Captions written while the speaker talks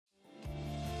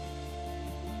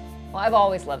Well, I've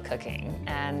always loved cooking,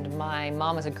 and my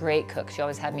mom was a great cook. She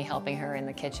always had me helping her in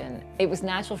the kitchen. It was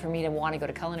natural for me to want to go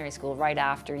to culinary school right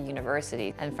after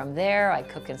university. And from there, I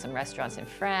cooked in some restaurants in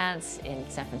France, in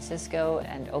San Francisco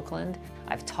and Oakland.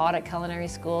 I've taught at culinary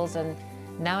schools, and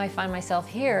now I find myself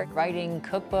here writing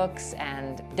cookbooks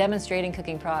and demonstrating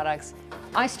cooking products.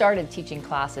 I started teaching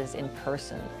classes in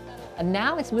person, and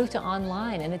now it's moved to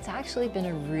online, and it's actually been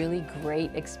a really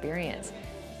great experience.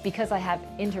 Because I have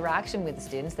interaction with the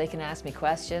students, they can ask me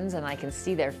questions and I can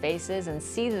see their faces and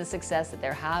see the success that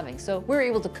they're having. So we're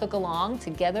able to cook along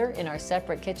together in our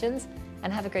separate kitchens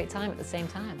and have a great time at the same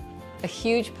time. A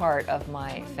huge part of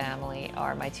my family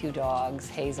are my two dogs,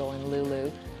 Hazel and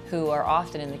Lulu, who are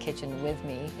often in the kitchen with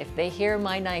me. If they hear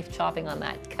my knife chopping on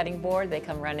that cutting board, they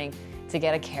come running to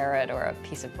get a carrot or a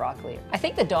piece of broccoli. I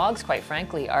think the dogs, quite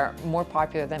frankly, are more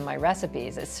popular than my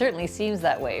recipes. It certainly seems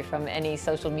that way from any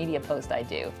social media post I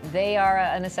do. They are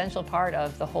an essential part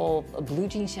of the whole blue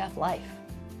jean chef life.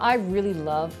 I really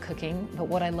love cooking, but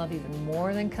what I love even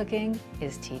more than cooking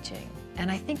is teaching.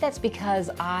 And I think that's because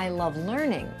I love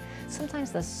learning.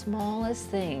 Sometimes the smallest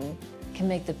thing can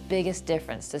make the biggest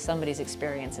difference to somebody's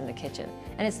experience in the kitchen.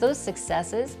 And it's those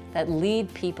successes that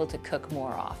lead people to cook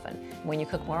more often. When you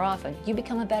cook more often, you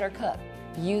become a better cook.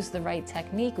 Use the right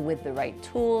technique with the right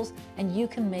tools, and you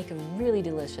can make a really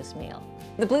delicious meal.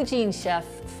 The Blue Jean Chef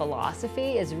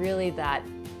philosophy is really that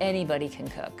anybody can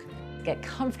cook. Get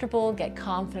comfortable, get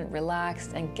confident,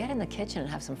 relaxed, and get in the kitchen and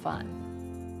have some fun.